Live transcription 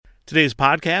Today's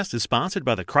podcast is sponsored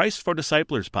by the Christ for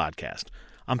Disciplers podcast.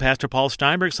 I'm Pastor Paul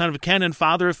Steinberg, son of Ken and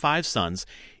father of 5 sons.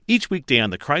 Each weekday on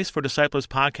the Christ for Disciplers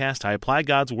podcast, I apply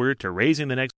God's Word to raising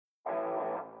the next.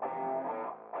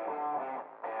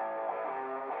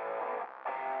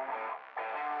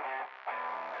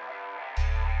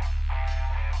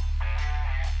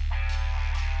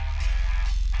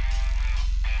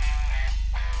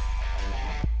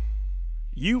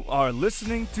 You are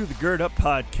listening to the Gird Up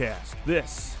Podcast.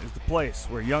 This is the place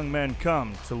where young men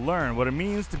come to learn what it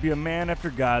means to be a man after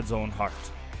God's own heart.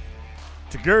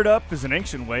 To gird up is an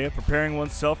ancient way of preparing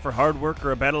oneself for hard work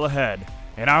or a battle ahead,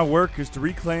 and our work is to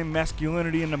reclaim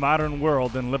masculinity in the modern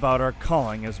world and live out our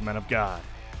calling as men of God.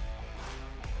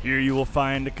 Here you will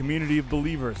find a community of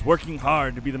believers working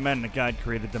hard to be the men that God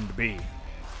created them to be.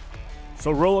 So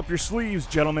roll up your sleeves,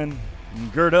 gentlemen,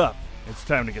 and gird up. It's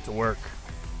time to get to work.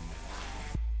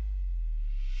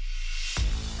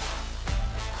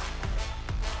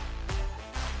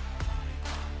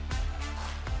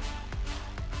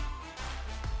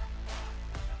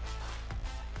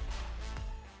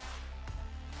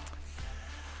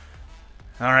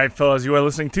 All right, fellas, you are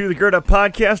listening to the Gird Up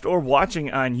Podcast or watching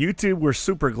on YouTube. We're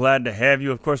super glad to have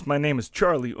you. Of course, my name is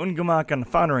Charlie Ungemak. I'm the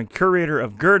founder and curator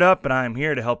of Gird Up, and I am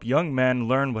here to help young men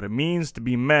learn what it means to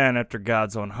be men after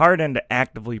God's own heart and to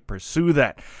actively pursue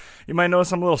that. You might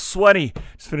notice I'm a little sweaty.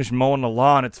 Just finished mowing the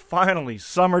lawn. It's finally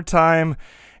summertime,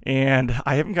 and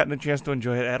I haven't gotten a chance to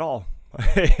enjoy it at all.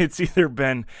 It's either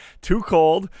been too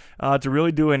cold to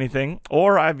really do anything,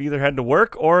 or I've either had to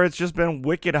work, or it's just been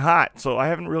wicked hot. So I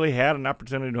haven't really had an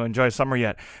opportunity to enjoy summer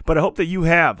yet. But I hope that you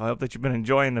have. I hope that you've been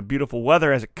enjoying the beautiful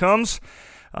weather as it comes.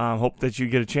 Hope that you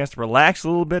get a chance to relax a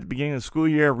little bit at the beginning of the school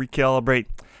year, recalibrate,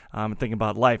 and think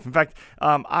about life. In fact,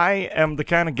 I am the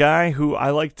kind of guy who I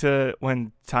like to,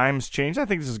 when times change, I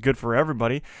think this is good for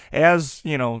everybody, as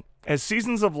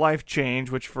seasons of life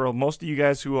change, which for most of you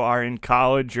guys who are in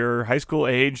college or high school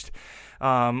aged,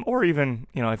 or even,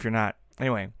 if you're not.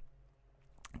 Anyway,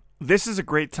 this is a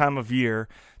great time of year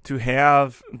to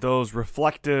have those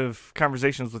reflective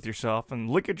conversations with yourself and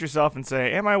look at yourself and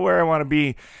say, am I where I want to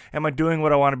be? Am I doing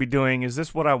what I want to be doing? Is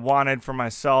this what I wanted for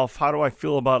myself? How do I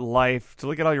feel about life? To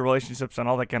look at all your relationships and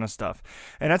all that kind of stuff.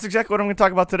 And that's exactly what I'm going to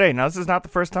talk about today. Now, this is not the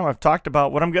first time I've talked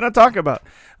about what I'm going to talk about.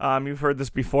 You've heard this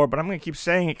before, but I'm going to keep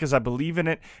saying it because I believe in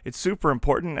it. It's super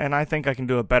important, and I think I can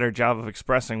do a better job of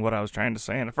expressing what I was trying to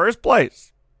say in the first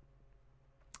place.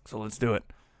 So let's do it.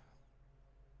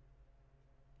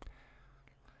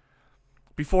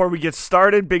 Before we get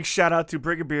started, big shout out to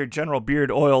Brigadier General Beard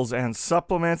Oils and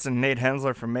Supplements and Nate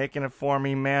Hensler for making it for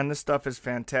me. Man, this stuff is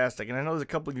fantastic. And I know there's a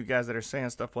couple of you guys that are saying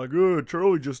stuff like, oh,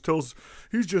 Charlie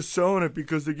he's just selling it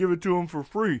because they give it to him for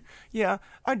free. Yeah,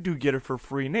 I do get it for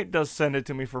free. Nate does send it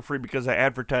to me for free because I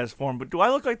advertise for him. But do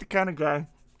I look like the kind of guy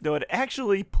that would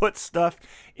actually put stuff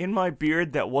in my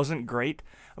beard that wasn't great?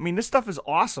 I mean, this stuff is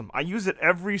awesome. I use it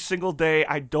every single day.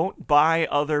 I don't buy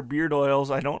other beard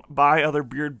oils. I don't buy other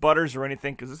beard butters or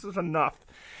anything because this is enough.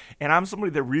 And I'm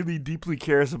somebody that really deeply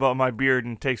cares about my beard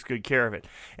and takes good care of it.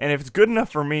 And if it's good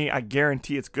enough for me, I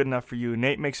guarantee it's good enough for you.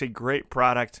 Nate makes a great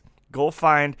product. Go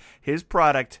find his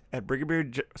product at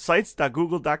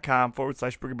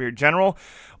sites.google.com/Brigadier General,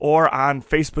 or on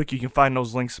Facebook. You can find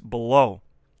those links below.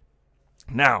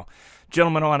 Now,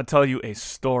 gentlemen, I want to tell you a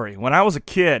story. When I was a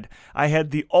kid, I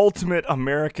had the ultimate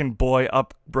American boy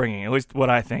upbringing, at least what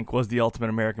I think was the ultimate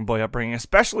American boy upbringing,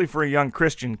 especially for a young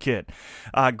Christian kid.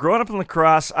 Growing up in La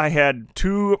Crosse, I had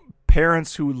 2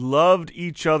 parents who loved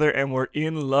each other and were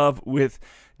in love with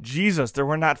Jesus. There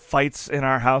were not fights in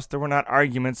our house. There were not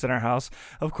arguments in our house.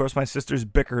 Of course, my sisters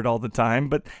bickered all the time,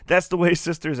 but that's the way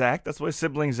sisters act. That's the way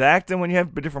siblings act. And when you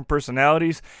have different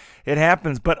personalities, it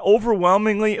happens. But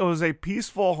overwhelmingly, it was a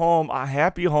peaceful home, a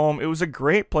happy home. It was a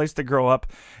great place to grow up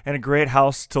and a great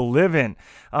house to live in.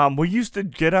 We used to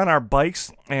get on our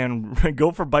bikes and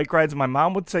go for bike rides. My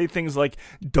mom would say things like,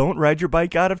 don't ride your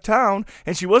bike out of town.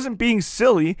 And she wasn't being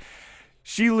silly.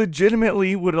 She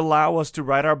legitimately would allow us to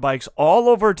ride our bikes all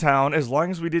over town as long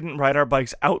as we didn't ride our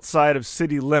bikes outside of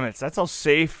city limits. That's how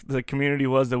safe the community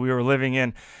was that we were living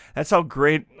in. That's how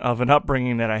great of an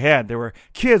upbringing that I had. There were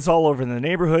kids all over in the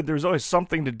neighborhood. There was always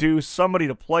something to do, somebody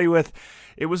to play with.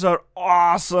 It was an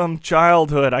awesome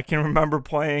childhood. I can remember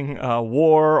playing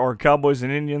War or Cowboys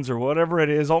and Indians or whatever it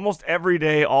is almost every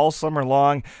day, all summer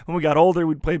long. When we got older,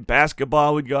 we'd play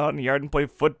basketball. We'd go out in the yard and play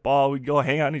football. We'd go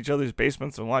hang out in each other's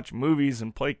basements and watch movies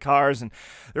and play cars. And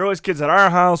there were always kids at our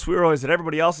house. We were always at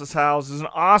everybody else's house. It was an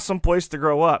awesome place to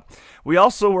grow up. We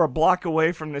also were a block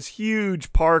away from this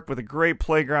huge park with a great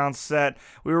playground playground set.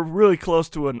 We were really close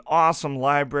to an awesome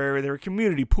library. There were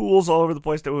community pools all over the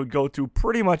place that we would go to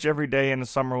pretty much every day in the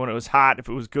summer when it was hot, if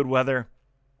it was good weather.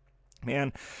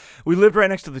 Man, we lived right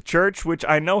next to the church, which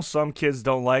I know some kids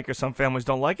don't like or some families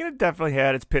don't like, and it definitely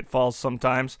had its pitfalls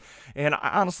sometimes. And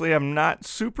honestly, I'm not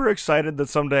super excited that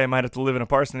someday I might have to live in a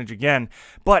parsonage again.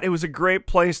 But it was a great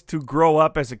place to grow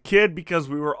up as a kid because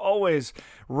we were always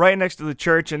right next to the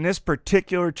church, and this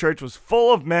particular church was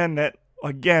full of men that,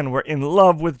 again, were in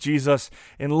love with Jesus,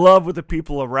 in love with the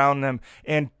people around them,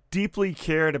 and deeply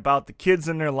cared about the kids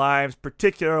in their lives,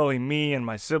 particularly me and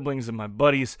my siblings and my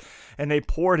buddies, and they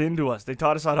poured into us. They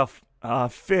taught us how to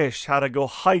fish, how to go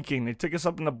hiking. They took us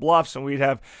up in the bluffs, and we'd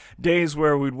have days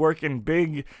where we'd work in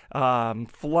big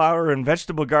flower and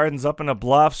vegetable gardens up in the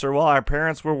bluffs, or while our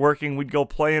parents were working, we'd go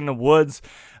play in the woods.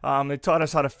 They taught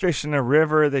us how to fish in the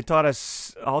river. They taught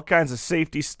us all kinds of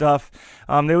safety stuff.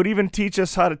 They would even teach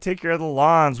us how to take care of the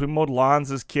lawns. We mowed lawns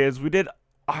as kids. We did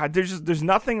there's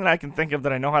nothing that I can think of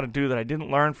that I know how to do that I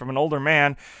didn't learn from an older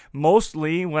man,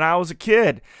 mostly when I was a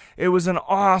kid. It was an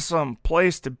awesome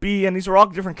place to be, and these were all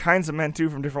different kinds of men, too,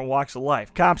 from different walks of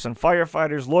life. Cops and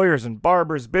firefighters, lawyers and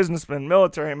barbers, businessmen,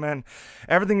 military men,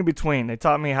 everything in between. They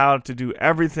taught me how to do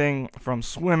everything from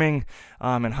swimming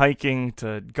and hiking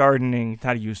to gardening,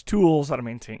 how to use tools, how to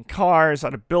maintain cars, how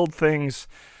to build things.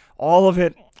 All of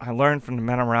it I learned from the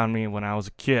men around me when I was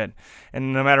a kid.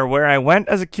 And no matter where I went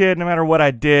as a kid, no matter what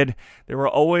I did, there were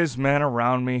always men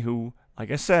around me who, like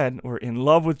I said, were in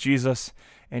love with Jesus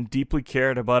and deeply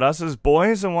cared about us as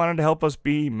boys and wanted to help us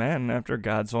be men after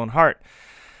God's own heart.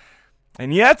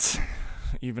 And yet,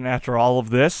 even after all of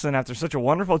this, and after such a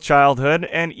wonderful childhood,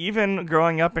 and even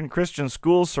growing up in Christian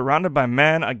schools surrounded by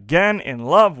men, again in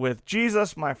love with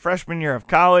Jesus, my freshman year of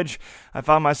college, I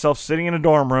found myself sitting in a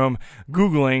dorm room,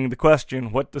 Googling the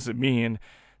question, what does it mean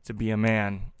to be a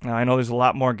man? Now, I know there's a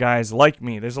lot more guys like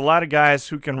me. There's a lot of guys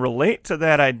who can relate to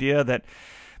that idea that,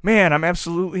 man, I'm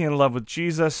absolutely in love with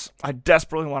Jesus. I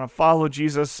desperately want to follow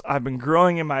Jesus. I've been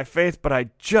growing in my faith, but I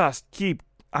just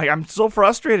I'm so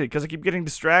frustrated because I keep getting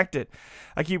distracted.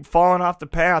 I keep falling off the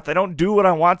path. I don't do what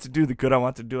I want to do, the good I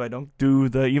want to do. I don't do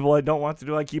the evil I don't want to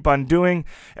do. I keep on doing.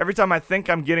 Every time I think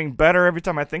I'm getting better, every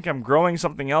time I think I'm growing,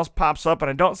 something else pops up, and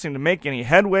I don't seem to make any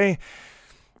headway.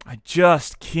 I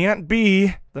just can't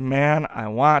be the man I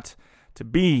want to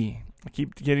be. I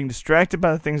keep getting distracted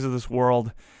by the things of this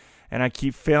world, and I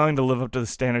keep failing to live up to the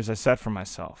standards I set for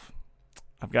myself.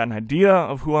 I've got an idea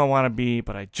of who I want to be,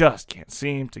 but I just can't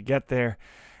seem to get there,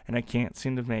 and I can't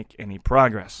seem to make any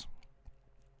progress.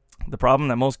 The problem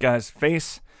that most guys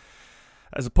face,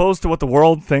 as opposed to what the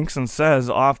world thinks and says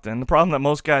often, the problem that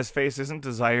most guys face isn't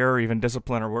desire or even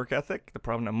discipline or work ethic. The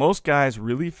problem that most guys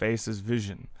really face is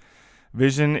vision.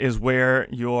 Vision is where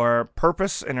your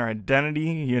purpose and your identity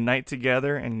unite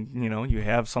together, and you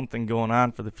have something going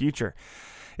on for the future.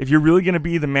 If you're really going to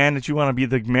be the man that you want to be,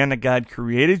 the man that God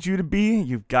created you to be,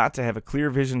 you've got to have a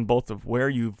clear vision both of where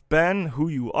you've been, who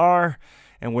you are,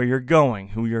 and where you're going,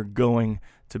 who you're going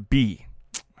to be.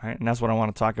 All right? And that's what I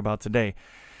want to talk about today.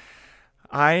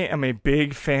 I am a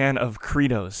big fan of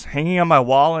credos. Hanging on my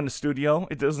wall in the studio,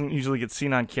 it doesn't usually get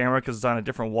seen on camera because it's on a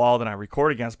different wall than I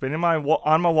record against, but on my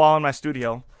wall in my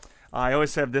studio, I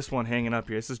always have this one hanging up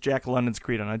here. This is Jack London's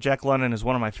Credo. Now, Jack London is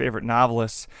one of my favorite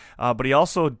novelists, but he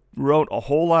also wrote a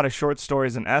whole lot of short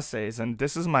stories and essays, and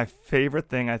this is my favorite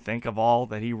thing, I think, of all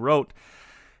that he wrote.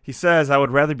 He says, I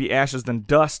would rather be ashes than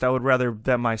dust. I would rather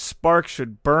that my spark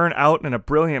should burn out in a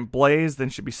brilliant blaze than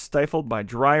should be stifled by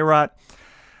dry rot.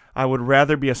 I would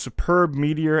rather be a superb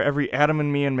meteor, every atom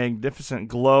in me in magnificent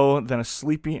glow, than a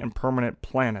sleepy and permanent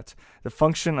planet. The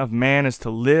function of man is to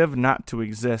live, not to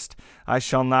exist. I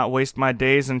shall not waste my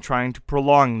days in trying to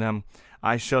prolong them.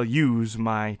 I shall use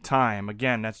my time.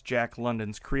 Again, that's Jack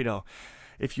London's Credo.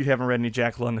 If you haven't read any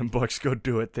Jack London books, go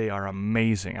do it. They are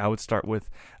amazing. I would start with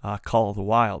Call of the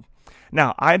Wild.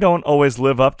 Now, I don't always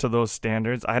live up to those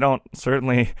standards. I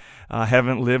certainly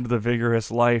haven't lived the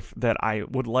vigorous life that I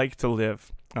would like to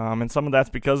live. And some of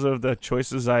that's because of the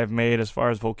choices I've made as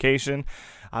far as vocation.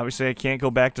 Obviously, I can't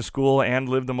go back to school and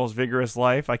live the most vigorous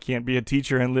life. I can't be a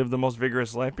teacher and live the most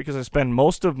vigorous life because I spend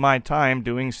most of my time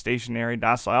doing stationary,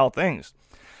 docile things.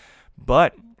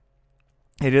 But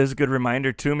it is a good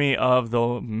reminder to me of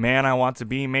the man I want to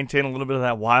be, maintain a little bit of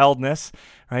that wildness,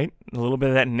 right? A little bit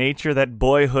of that nature, that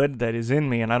boyhood that is in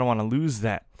me, and I don't want to lose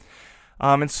that.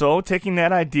 And so taking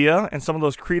that idea and some of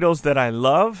those credos that I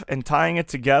love and tying it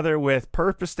together with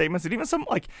purpose statements, and even some,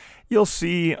 like, you'll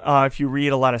see if you read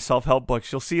a lot of self-help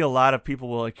books, you'll see a lot of people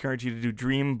will encourage you to do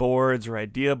dream boards or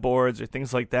idea boards or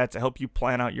things like that to help you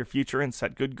plan out your future and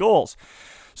set good goals.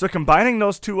 So combining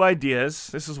those two ideas,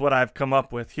 this is what I've come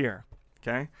up with here.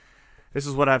 Okay? This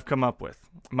is what I've come up with.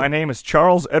 My name is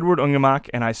Charles Edward Ungemak,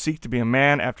 and I seek to be a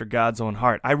man after God's own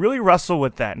heart. I really wrestle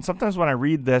with that, and sometimes when I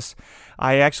read this,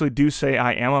 I actually do say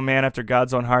I am a man after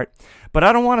God's own heart, but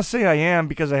I don't want to say I am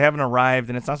because I haven't arrived,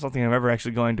 and it's not something I'm ever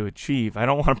actually going to achieve. I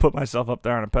don't want to put myself up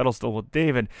there on a pedestal with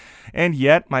David, and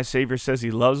yet my Savior says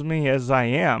he loves me as I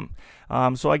am.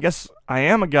 So I guess I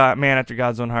am a man after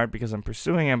God's own heart because I'm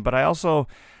pursuing him, but I also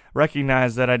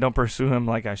recognize that I don't pursue him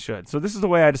like I should. So this is the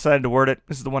way I decided to word it.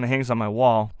 This is the one that hangs on my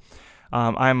wall.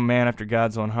 I am a man after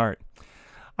God's own heart.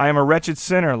 I am a wretched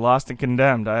sinner, lost and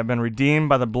condemned. I have been redeemed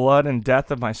by the blood and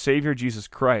death of my Savior, Jesus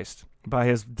Christ. By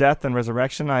his death and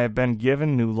resurrection, I have been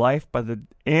given new life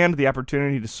and the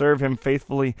opportunity to serve him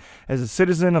faithfully as a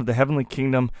citizen of the heavenly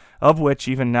kingdom, of which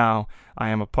even now I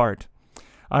am a part.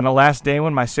 On the last day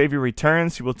when my Savior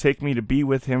returns, he will take me to be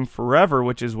with him forever,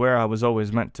 which is where I was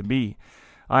always meant to be.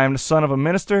 I am the son of a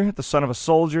minister, the son of a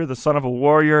soldier, the son of a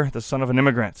warrior, the son of an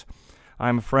immigrant. I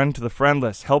am a friend to the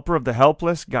friendless, helper of the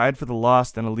helpless, guide for the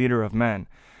lost, and a leader of men.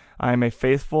 I am a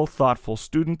faithful, thoughtful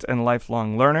student and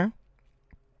lifelong learner.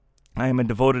 I am a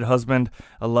devoted husband,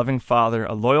 a loving father,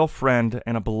 a loyal friend,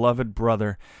 and a beloved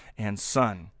brother and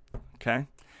son. Okay?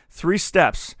 3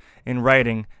 steps in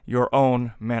writing your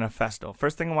own manifesto.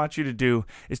 First thing I want you to do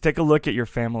is take a look at your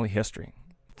family history.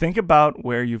 Think about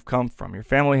where you've come from, your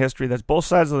family history. That's both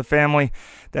sides of the family.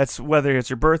 That's whether it's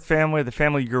your birth family, the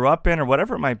family you grew up in, or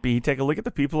whatever it might be. Take a look at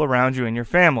the people around you in your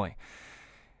family.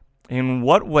 In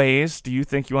what ways do you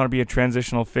think you want to be a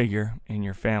transitional figure in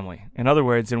your family? In other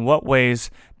words, in what ways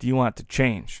do you want to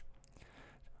change?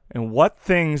 And what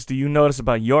things do you notice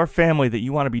about your family that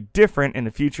you want to be different in the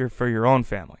future for your own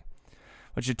family?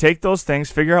 But you take those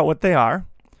things, figure out what they are,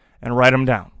 and write them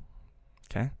down.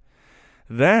 Okay?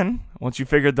 Then, once you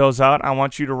figured those out, I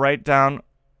want you to write down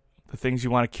the things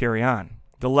you want to carry on,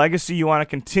 the legacy you want to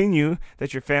continue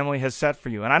that your family has set for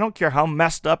you. And I don't care how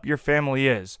messed up your family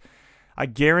is. I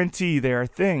guarantee there are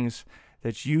things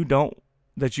that you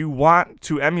want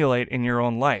to emulate in your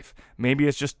own life. Maybe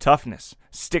it's just toughness,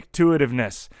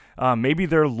 stick-to-itiveness. Maybe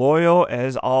they're loyal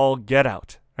as all get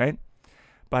out, right?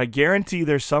 But I guarantee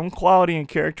there's some quality and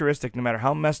characteristic, no matter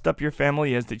how messed up your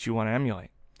family is, that you want to emulate.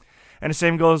 And the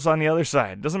same goes on the other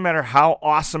side. It doesn't matter how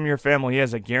awesome your family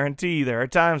is. I guarantee there are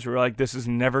times where you're like, this is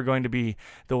never going to be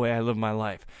the way I live my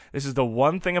life. This is the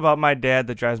one thing about my dad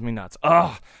that drives me nuts.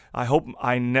 I hope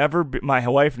my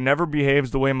wife never behaves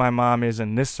the way my mom is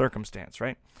in this circumstance,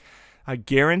 right? I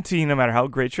guarantee no matter how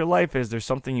great your life is, there's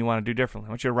something you want to do differently.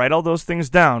 I want you to write all those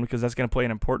things down because that's going to play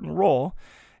an important role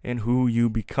in who you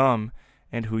become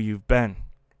and who you've been.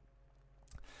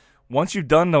 Once you've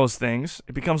done those things,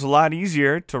 it becomes a lot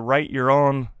easier to write your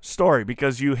own story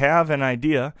because you have an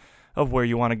idea of where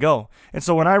you want to go. And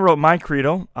so when I wrote my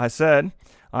credo, I said,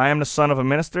 I am the son of a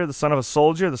minister, the son of a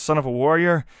soldier, the son of a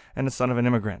warrior, and the son of an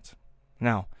immigrant.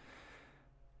 Now,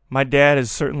 my dad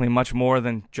is certainly much more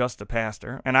than just a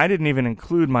pastor, and I didn't even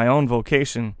include my own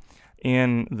vocation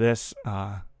in this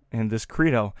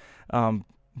credo.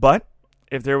 But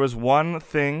if there was one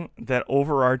thing that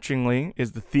overarchingly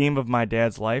is the theme of my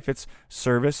dad's life, it's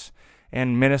service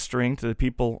and ministering to the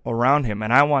people around him.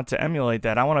 And I want to emulate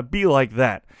that. I want to be like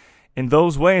that. In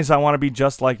those ways, I want to be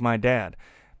just like my dad.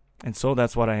 And so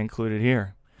that's what I included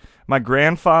here. My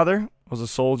grandfather was a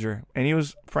soldier, and he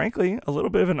was, frankly, a little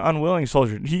bit of an unwilling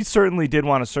soldier. He certainly did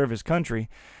want to serve his country,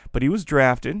 but he was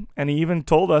drafted, and he even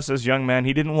told us as young men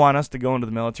he didn't want us to go into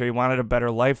the military. He wanted a better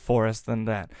life for us than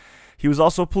that. He was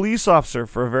also a police officer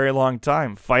for a very long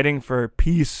time, fighting for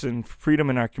peace and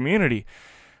freedom in our community.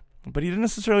 But he didn't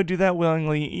necessarily do that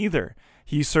willingly either.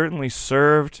 He certainly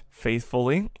served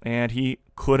faithfully, and he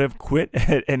could have quit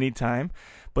at any time,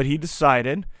 but he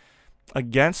decided,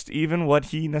 against even what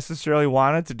he necessarily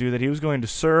wanted to do, that he was going to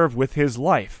serve with his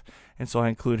life. And so I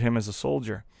include him as a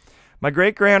soldier. My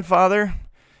great-grandfather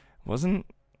wasn't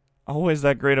always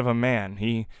that great of a man.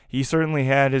 He certainly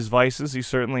had his vices, he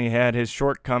certainly had his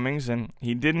shortcomings, and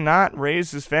he did not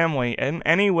raise his family in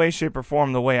any way, shape, or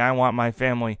form the way I want my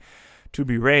family to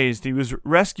be raised. He was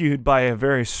rescued by a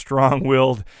very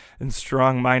strong-willed and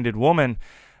strong-minded woman,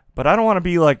 but I don't want to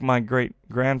be like my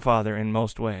great-grandfather in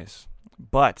most ways.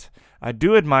 But I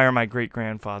do admire my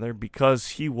great-grandfather because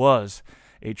he was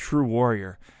a true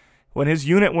warrior. When his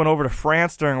unit went over to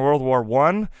France during World War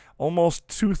I, almost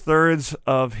 2/3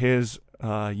 of his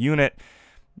unit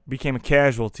became a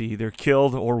casualty, either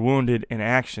killed or wounded in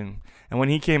action. And when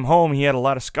he came home, he had a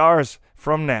lot of scars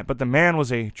from that. But the man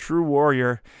was a true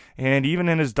warrior, and even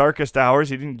in his darkest hours,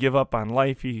 he didn't give up on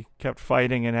life. He kept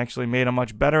fighting and actually made a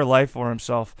much better life for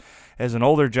himself as an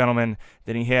older gentleman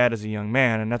than he had as a young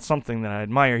man, and that's something that I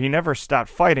admire. He never stopped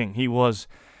fighting. He was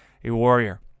a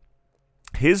warrior.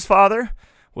 His father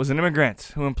was an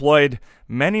immigrant who employed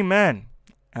many men.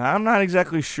 And I'm not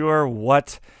exactly sure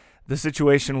what the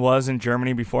situation was in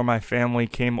Germany before my family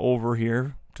came over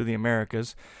here to the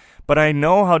Americas, but I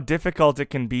know how difficult it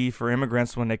can be for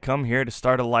immigrants when they come here to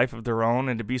start a life of their own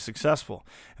and to be successful.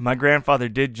 And my grandfather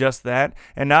did just that,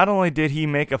 and not only did he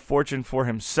make a fortune for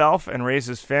himself and raise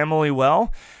his family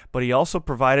well, but he also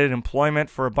provided employment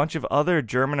for a bunch of other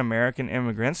German-American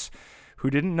immigrants who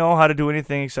didn't know how to do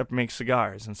anything except make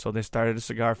cigars. And so they started a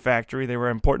cigar factory. They were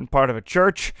an important part of a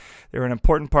church. They were an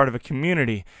important part of a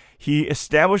community. He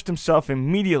established himself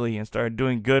immediately and started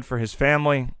doing good for his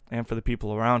family and for the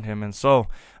people around him. And so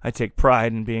I take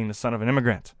pride in being the son of an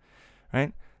immigrant,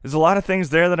 right? There's a lot of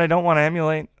things there that I don't want to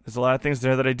emulate. There's a lot of things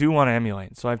there that I do want to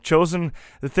emulate. So I've chosen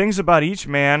the things about each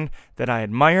man that I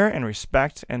admire and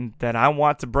respect and that I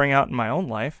want to bring out in my own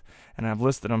life, and I've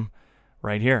listed them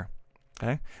right here.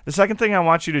 Okay. The second thing I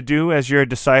want you to do as you're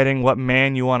deciding what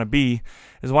man you want to be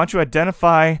is I want you to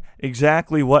identify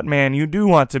exactly what man you do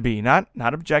want to be. Not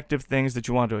objective things that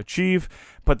you want to achieve,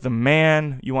 but the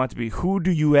man you want to be. Who do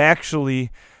you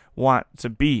actually want to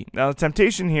be? Now, the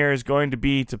temptation here is going to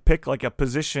be to pick like a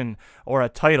position or a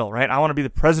title, right? I want to be the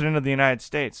president of the United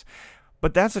States.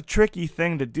 But that's a tricky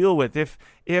thing to deal with. If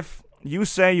you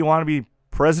say you want to be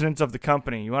president of the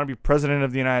company, you want to be president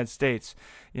of the United States,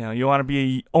 you want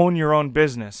to own your own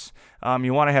business,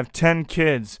 you want to have 10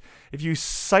 kids. If you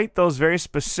cite those very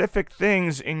specific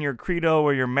things in your credo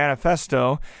or your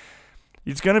manifesto,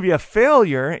 it's going to be a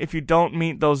failure if you don't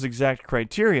meet those exact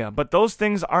criteria. But those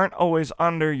things aren't always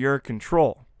under your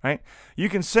control, right? You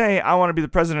can say, I want to be the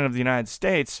president of the United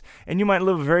States, and you might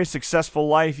live a very successful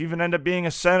life, even end up being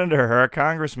a senator or a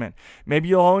congressman. Maybe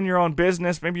you'll own your own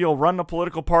business. Maybe you'll run a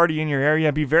political party in your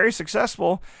area, be very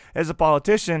successful as a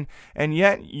politician, and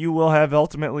yet you will have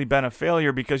ultimately been a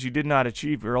failure because you did not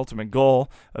achieve your ultimate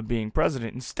goal of being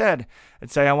president. Instead,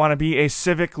 I'd say I want to be a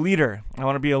civic leader. I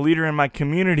want to be a leader in my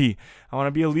community. I want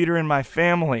to be a leader in my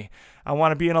family. I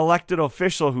want to be an elected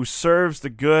official who serves the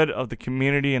good of the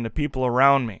community and the people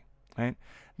around me. Right?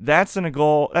 That's a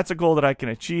goal that I can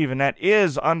achieve, and that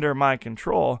is under my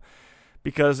control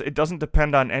because it doesn't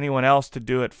depend on anyone else to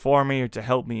do it for me or to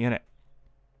help me in it.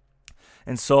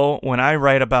 And so when I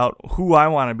write about who I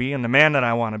want to be and the man that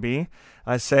I want to be,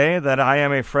 I say that I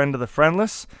am a friend of the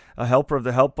friendless, a helper of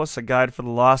the helpless, a guide for the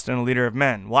lost, and a leader of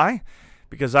men. Why?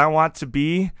 Because I want to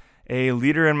be a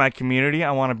leader in my community.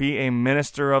 I want to be a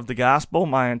minister of the gospel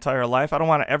my entire life. I don't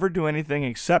want to ever do anything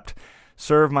except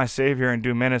serve my Savior and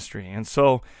do ministry. And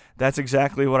so that's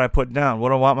exactly what I put down. What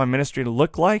do I want my ministry to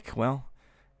look like? Well,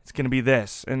 it's going to be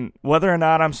this. And whether or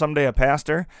not I'm someday a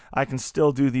pastor, I can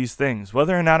still do these things.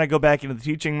 Whether or not I go back into the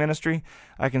teaching ministry,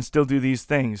 I can still do these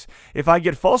things. If I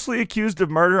get falsely accused of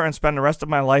murder and spend the rest of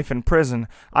my life in prison,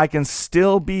 I can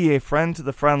still be a friend to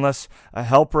the friendless, a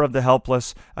helper of the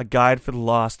helpless, a guide for the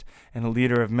lost, and a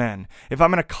leader of men. If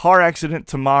I'm in a car accident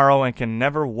tomorrow and can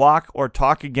never walk or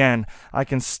talk again, I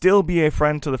can still be a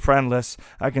friend to the friendless,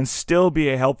 I can still be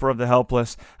a helper of the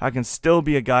helpless, I can still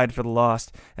be a guide for the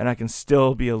lost, and I can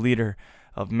still be a leader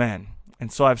of men.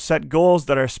 And so I've set goals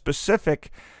that are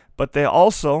specific, but they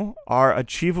also are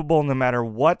achievable no matter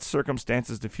what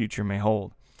circumstances the future may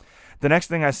hold. The next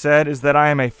thing I said is that I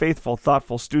am a faithful,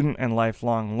 thoughtful student and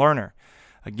lifelong learner.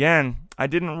 Again, I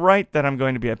didn't write that I'm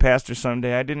going to be a pastor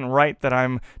someday. I didn't write that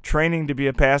I'm training to be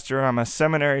a pastor. I'm a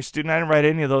seminary student. I didn't write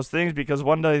any of those things because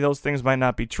one day those things might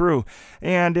not be true.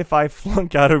 And if I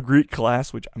flunk out of Greek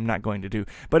class, which I'm not going to do,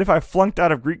 but if I flunked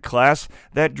out of Greek class,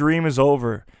 that dream is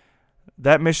over.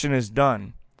 That mission is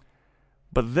done.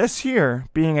 But this here,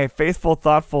 being a faithful,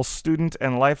 thoughtful student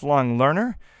and lifelong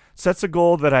learner, sets a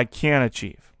goal that I can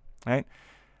achieve, right?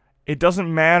 It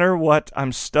doesn't matter what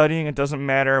I'm studying. It doesn't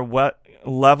matter what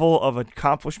level of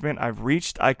accomplishment I've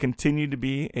reached. I continue to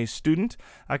be a student.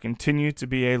 I continue to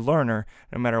be a learner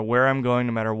no matter where I'm going,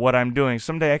 no matter what I'm doing.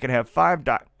 Someday I could have I'm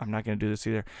not going to do this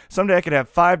either. Someday I could have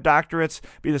 5 doctorates,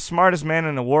 be the smartest man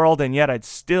in the world, and yet I'd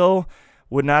still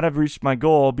would not have reached my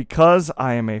goal because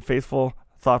I am a faithful,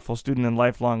 thoughtful student and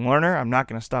lifelong learner. I'm not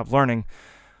going to stop learning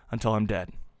until I'm dead.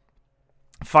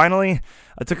 Finally,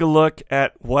 I took a look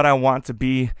at what I want to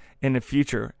be in the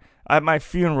future. At my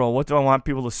funeral, what do I want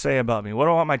people to say about me? What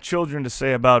do I want my children to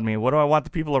say about me? What do I want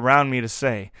the people around me to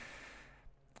say?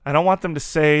 I don't want them to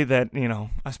say that,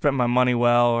 I spent my money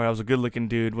well or I was a good-looking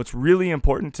dude. What's really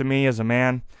important to me as a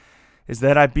man is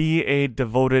that I be a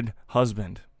devoted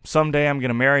husband. Someday I'm going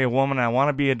to marry a woman. And I want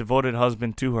to be a devoted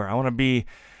husband to her. I want to be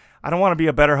I don't want to be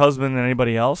a better husband than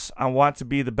anybody else. I want to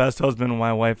be the best husband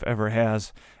my wife ever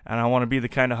has. And I want to be the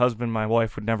kind of husband my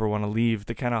wife would never want to leave.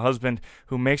 The kind of husband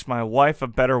who makes my wife a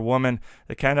better woman.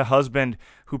 The kind of husband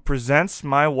who presents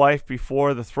my wife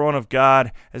before the throne of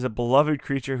God as a beloved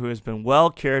creature who has been well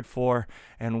cared for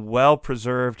and well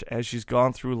preserved as she's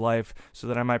gone through life, so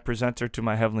that I might present her to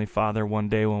my Heavenly Father one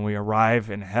day when we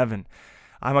arrive in heaven.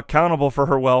 I'm accountable for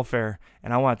her welfare,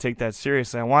 and I want to take that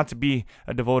seriously. I want to be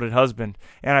a devoted husband.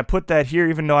 And I put that here,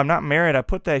 even though I'm not married, I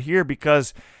put that here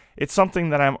because it's something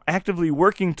that I'm actively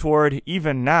working toward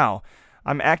even now.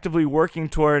 I'm actively working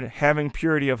toward having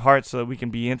purity of heart so that we can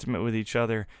be intimate with each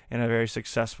other in a very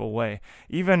successful way.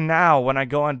 Even now, when I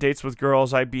go on dates with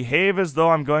girls, I behave as though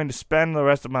I'm going to spend the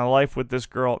rest of my life with this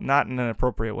girl, not in an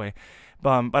appropriate way.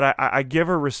 But I give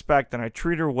her respect and I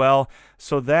treat her well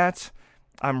so that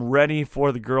I'm ready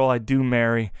for the girl I do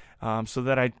marry, so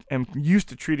that I am used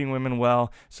to treating women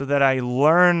well, so that I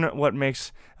learn what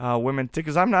makes women tick.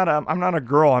 Because I'm not a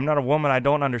girl, I'm not a woman. I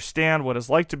don't understand what it's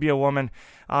like to be a woman,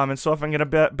 and so if I'm going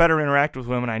to better interact with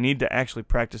women, I need to actually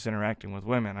practice interacting with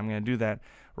women. I'm going to do that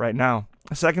right now.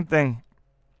 The second thing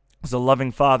is a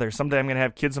loving father. Someday I'm going to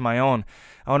have kids of my own.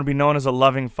 I want to be known as a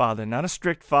loving father, not a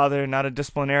strict father, not a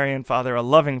disciplinarian father, a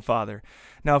loving father.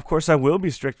 Now, of course, I will be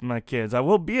strict with my kids. I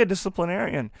will be a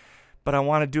disciplinarian, but I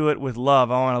want to do it with love.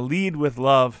 I want to lead with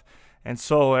love. And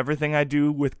so everything I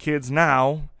do with kids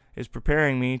now is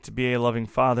preparing me to be a loving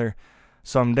father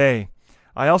someday.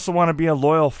 I also want to be a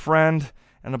loyal friend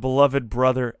and a beloved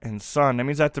brother and son. That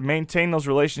means I have to maintain those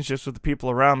relationships with the people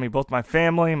around me, both my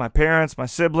family, my parents, my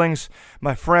siblings,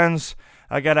 my friends.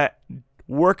 I got to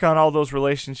work on all those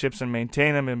relationships and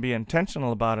maintain them and be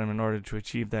intentional about them in order to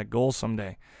achieve that goal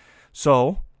someday.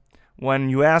 So, when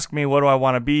you ask me what do I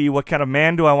want to be, what kind of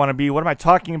man do I want to be, what am I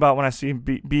talking about when I say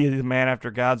be the man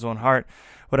after God's own heart?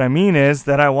 What I mean is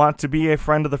that I want to be a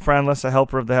friend of the friendless, a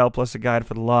helper of the helpless, a guide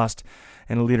for the lost,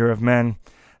 and a leader of men.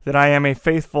 That I am a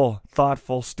faithful,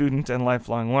 thoughtful student and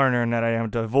lifelong learner, and that I am a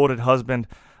devoted husband,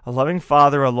 a loving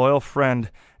father, a loyal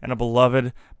friend, and a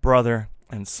beloved brother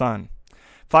and son.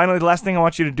 Finally, the last thing I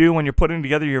want you to do when you're putting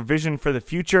together your vision for the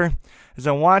future is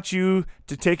I want you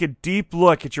to take a deep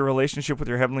look at your relationship with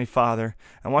your Heavenly Father.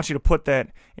 I want you to put that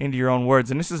into your own words.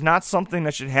 And this is not something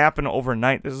that should happen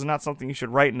overnight. This is not something you should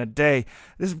write in a day.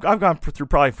 I've gone through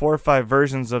probably 4 or 5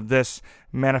 versions of this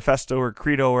manifesto or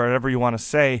credo or whatever you want to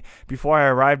say before I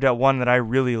arrived at one that I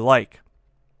really like,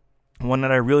 one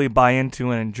that I really buy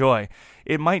into and enjoy.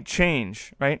 It might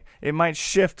change, right? It might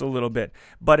shift a little bit,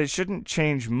 but it shouldn't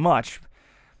change much.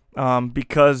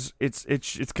 Because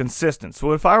it's consistent.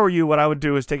 So if I were you, what I would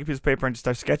do is take a piece of paper and just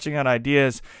start sketching out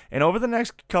ideas, and over the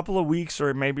next couple of weeks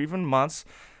or maybe even months,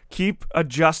 keep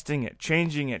adjusting it,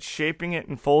 changing it, shaping it,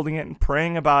 and folding it, and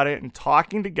praying about it, and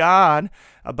talking to God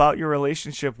about your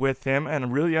relationship with Him,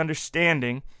 and really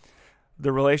understanding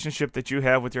the relationship that you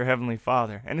have with your Heavenly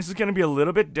Father. And this is going to be a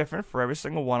little bit different for every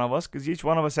single one of us, because each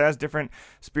one of us has different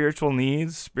spiritual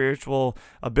needs, spiritual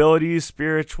abilities,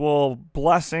 spiritual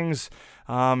blessings,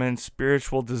 and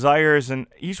spiritual desires. And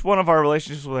each one of our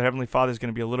relationships with our Heavenly Father is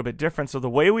going to be a little bit different. So the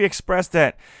way we express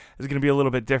that is going to be a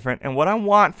little bit different. And what I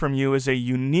want from you is a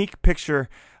unique picture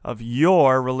of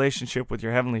your relationship with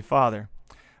your Heavenly Father.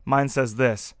 Mine says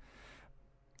this: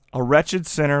 a wretched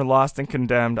sinner, lost and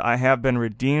condemned, I have been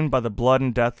redeemed by the blood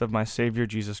and death of my Savior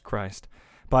Jesus Christ.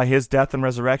 By His death and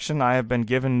resurrection, I have been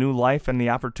given new life and the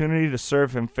opportunity to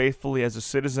serve Him faithfully as a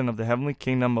citizen of the heavenly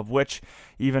kingdom, of which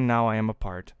even now I am a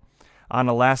part. On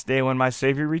the last day when my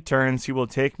Savior returns, He will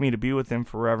take me to be with Him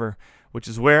forever, which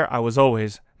is where I was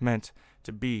always meant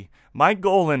to be. My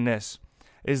goal in this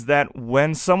is that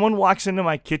when someone walks into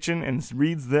my kitchen and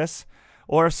reads this,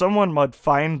 or if someone would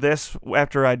find this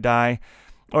after I die,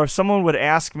 or if someone would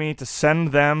ask me to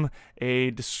send them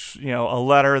a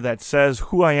letter that says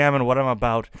who I am and what I'm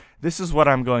about, this is what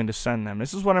I'm going to send them.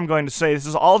 This is what I'm going to say. This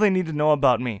is all they need to know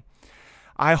about me.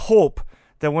 I hope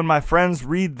that when my friends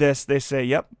read this, they say,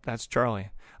 yep, that's Charlie.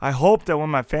 I hope that when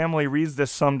my family reads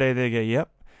this someday, they go,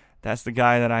 yep, that's the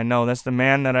guy that I know. That's the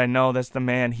man that I know. That's the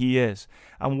man he is.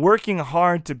 I'm working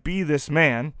hard to be this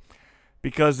man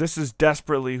because this is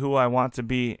desperately who I want to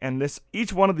be. And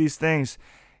each one of these things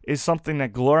is something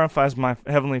that glorifies my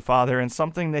Heavenly Father and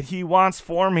something that He wants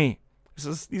for me.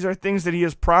 These are things that He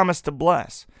has promised to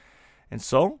bless. And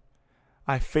so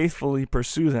I faithfully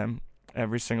pursue them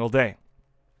every single day.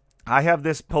 I have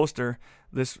this poster,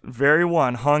 this very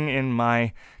one, hung in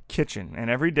my kitchen. And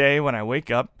every day when I wake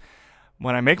up,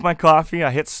 when I make my coffee,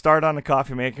 I hit start on the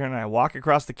coffee maker and I walk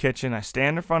across the kitchen. I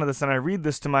stand in front of this and I read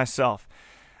this to myself.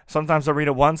 Sometimes I read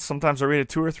it once, sometimes I read it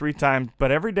 2 or 3 times, but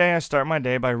every day I start my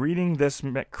day by reading this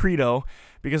credo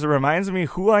because it reminds me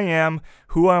who I am,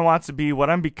 who I want to be, what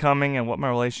I'm becoming, and what my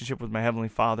relationship with my Heavenly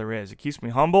Father is. It keeps me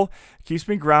humble, it keeps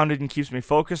me grounded, and keeps me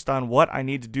focused on what I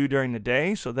need to do during the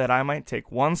day so that I might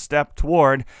take one step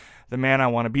toward the man I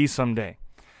want to be someday.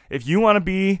 If you want to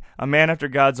be a man after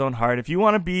God's own heart, if you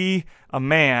want to be a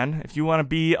man, if you want to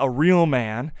be a real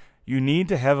man, you need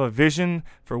to have a vision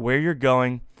for where you're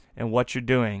going and what you're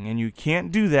doing. And you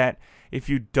can't do that if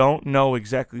you don't know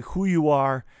exactly who you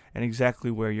are and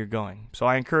exactly where you're going. So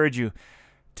I encourage you,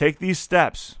 take these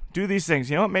steps, do these things.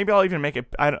 You know what? Maybe I'll even make it.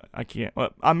 Maybe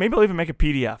I'll even make a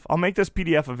PDF. I'll make this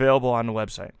PDF available on the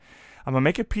website. I'm gonna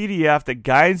make a PDF that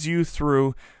guides you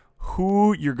through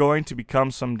who you're going to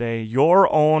become someday,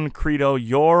 your own credo,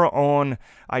 your own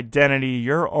identity,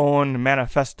 your own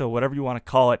manifesto, whatever you want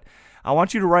to call it. I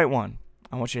want you to write one.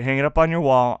 I want you to hang it up on your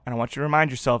wall, and I want you to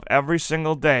remind yourself every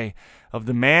single day of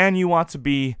the man you want to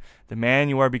be, the man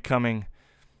you are becoming,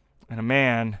 and a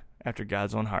man after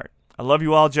God's own heart. I love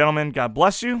you all, gentlemen. God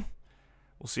bless you.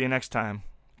 We'll see you next time.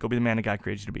 Go be the man that God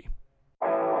created you to be.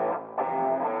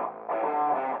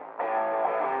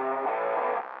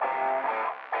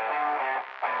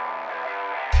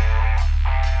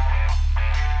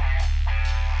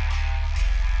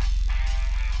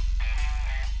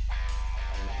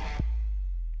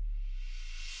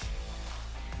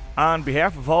 On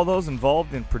behalf of all those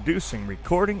involved in producing,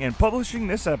 recording, and publishing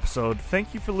this episode,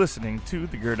 thank you for listening to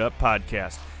the Gird Up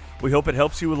Podcast. We hope it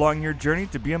helps you along your journey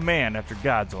to be a man after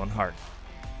God's own heart.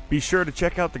 Be sure to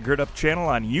check out the Gird Up channel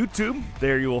on YouTube.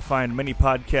 There you will find many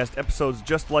podcast episodes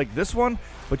just like this one,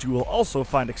 but you will also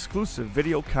find exclusive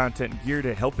video content geared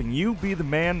at helping you be the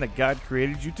man that God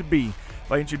created you to be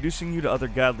by introducing you to other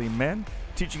godly men,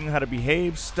 teaching you how to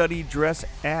behave, study, dress,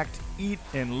 act, eat,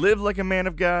 and live like a man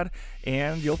of God,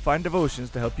 and you'll find devotions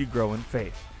to help you grow in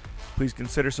faith. Please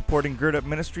consider supporting Gird Up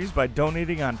Ministries by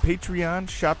donating on Patreon,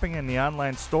 shopping in the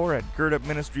online store at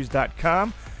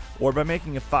girdupministries.com, or by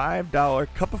making a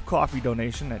 $5 cup of coffee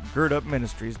donation at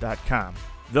girdupministries.com.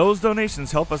 Those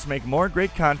donations help us make more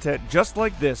great content just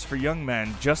like this for young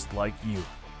men just like you.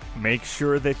 Make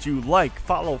sure that you like,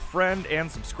 follow, friend, and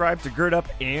subscribe to Gird Up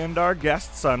and our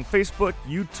guests on Facebook,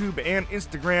 YouTube, and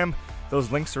Instagram.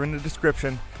 Those links are in the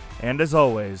description. And as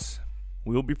always,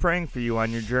 we'll be praying for you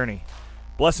on your journey.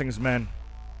 Blessings, men.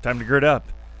 Time to gird up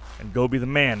and go be the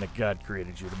man that God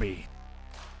created you to be.